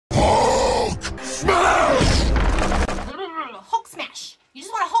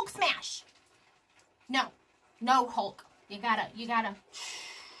smash. No, no, Hulk. You gotta,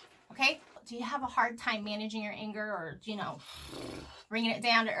 okay? Do you have a hard time managing your anger, or, you know, bringing it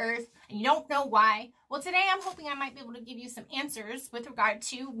down to earth, and you don't know why? Well, today I'm hoping I might be able to give you some answers with regard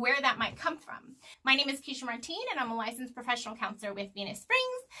to where that might come from. My name is Kesha and I'm a licensed professional counselor with Venus Springs.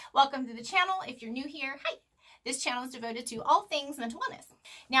 Welcome to the channel. If you're new here, hi. This channel is devoted to all things mental wellness.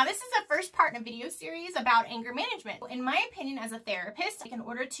 Now, this is the first part in a video series about anger management. In my opinion, as a therapist, in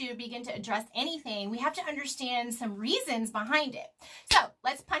order to begin to address anything, we have to understand some reasons behind it. So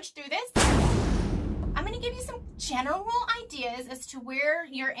let's punch through this. I'm going to give you some general ideas as to where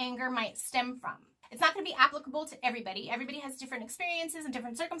your anger might stem from. It's not going to be applicable to everybody. Everybody has different experiences and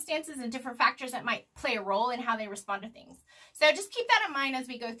different circumstances and different factors that might play a role in how they respond to things. So just keep that in mind as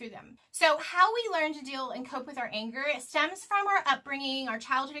we go through them. So how we learn to deal and cope with our anger, it stems from our upbringing, our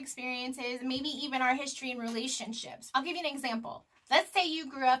childhood experiences, maybe even our history in relationships. I'll give you an example. Let's say you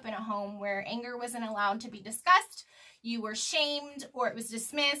grew up in a home where anger wasn't allowed to be discussed. You were shamed, or it was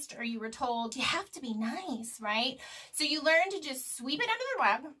dismissed, or you were told you have to be nice, right? So you learn to just sweep it under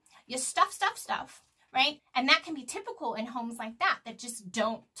the rug. You stuff, right? And that can be typical in homes like that just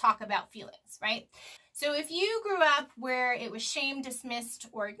don't talk about feelings, right? So if you grew up where it was shamed, dismissed,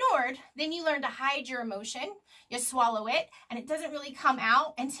 or ignored, then you learn to hide your emotion, you swallow it, and it doesn't really come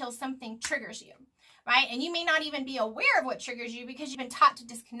out until something triggers you, right? And you may not even be aware of what triggers you because you've been taught to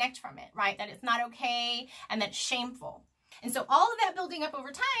disconnect from it, right? That it's not okay and that it's shameful. And so all of that building up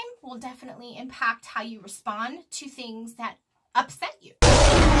over time will definitely impact how you respond to things that upset you.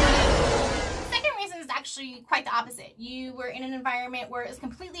 Second reason is actually quite the opposite. You were in an environment where it was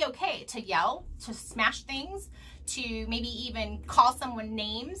completely okay to yell, to smash things, to maybe even call someone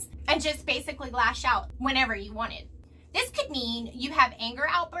names, and just basically lash out whenever you wanted. This could mean you have anger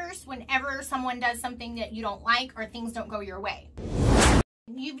outbursts whenever someone does something that you don't like or things don't go your way.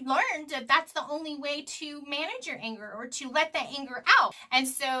 You've learned that that's the only way to manage your anger or to let that anger out. And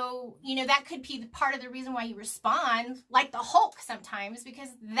so, you know, that could be part of the reason why you respond like the Hulk sometimes, because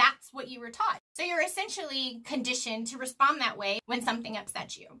that's what you were taught. So you're essentially conditioned to respond that way when something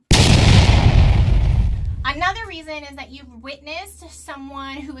upsets you. Another reason is that you've witnessed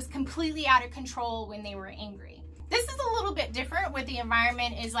someone who was completely out of control when they were angry. This is a little bit different with the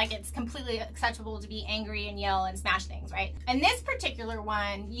environment is like it's completely acceptable to be angry and yell and smash things, right? And this particular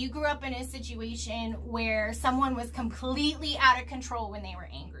one, you grew up in a situation where someone was completely out of control when they were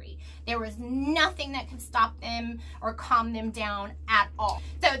angry. There was nothing that could stop them or calm them down at all.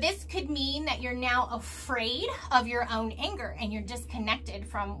 So this could mean that you're now afraid of your own anger and you're disconnected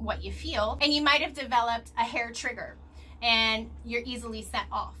from what you feel. And you might have developed a hair trigger and you're easily set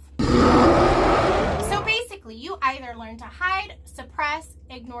off. So basically, you either learn to hide, suppress,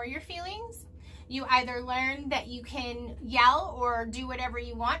 ignore your feelings. You either learn that you can yell or do whatever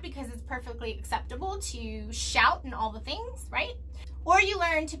you want because it's perfectly acceptable to shout and all the things, right? Or you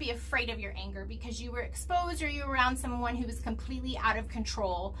learn to be afraid of your anger because you were exposed or you were around someone who was completely out of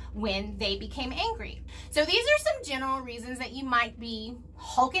control when they became angry. So these are some general reasons that you might be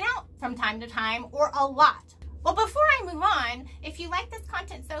hulking out from time to time or a lot. Well, before I move on, if you like this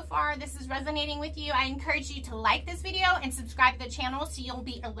content so far, this is resonating with you, I encourage you to like this video and subscribe to the channel so you'll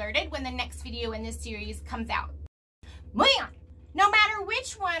be alerted when the next video in this series comes out. Moving on. No matter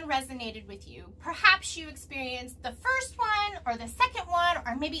which one resonated with you, perhaps you experienced the first one or the second one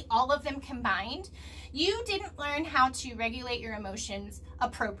or maybe all of them combined, you didn't learn how to regulate your emotions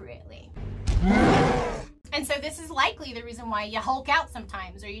appropriately. And so this is likely the reason why you hulk out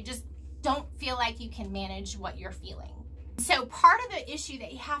sometimes or you just don't feel like you can manage what you're feeling. So part of the issue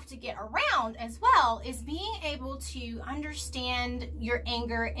that you have to get around as well is being able to understand your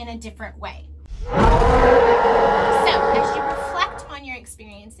anger in a different way. So as you reflect on your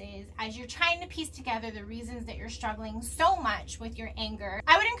experiences, as you're trying to piece together the reasons that you're struggling so much with your anger,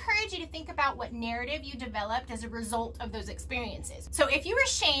 I would encourage you to think about what narrative you developed as a result of those experiences. So if you were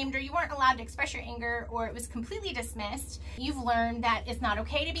shamed or you weren't allowed to express your anger or it was completely dismissed, you've learned that it's not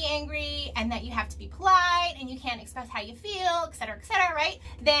okay to be angry and that you have to be polite and you can't express how you feel, etc., right?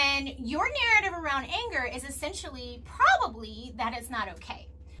 Then your narrative around anger is essentially probably that it's not okay.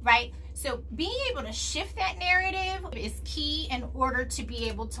 Right? So being able to shift that narrative is key in order to be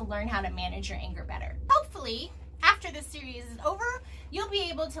able to learn how to manage your anger better. Hopefully, after this series is over, you'll be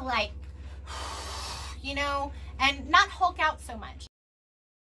able to like, you know, and not hulk out so much.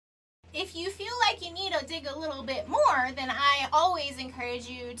 If you feel like you need to dig a little bit more, then I always encourage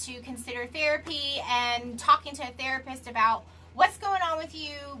you to consider therapy and talking to a therapist about what's going on with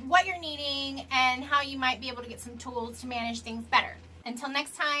you, what you're needing, and how you might be able to get some tools to manage things better. Until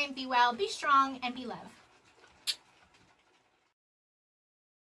next time, be well, be strong, and be love.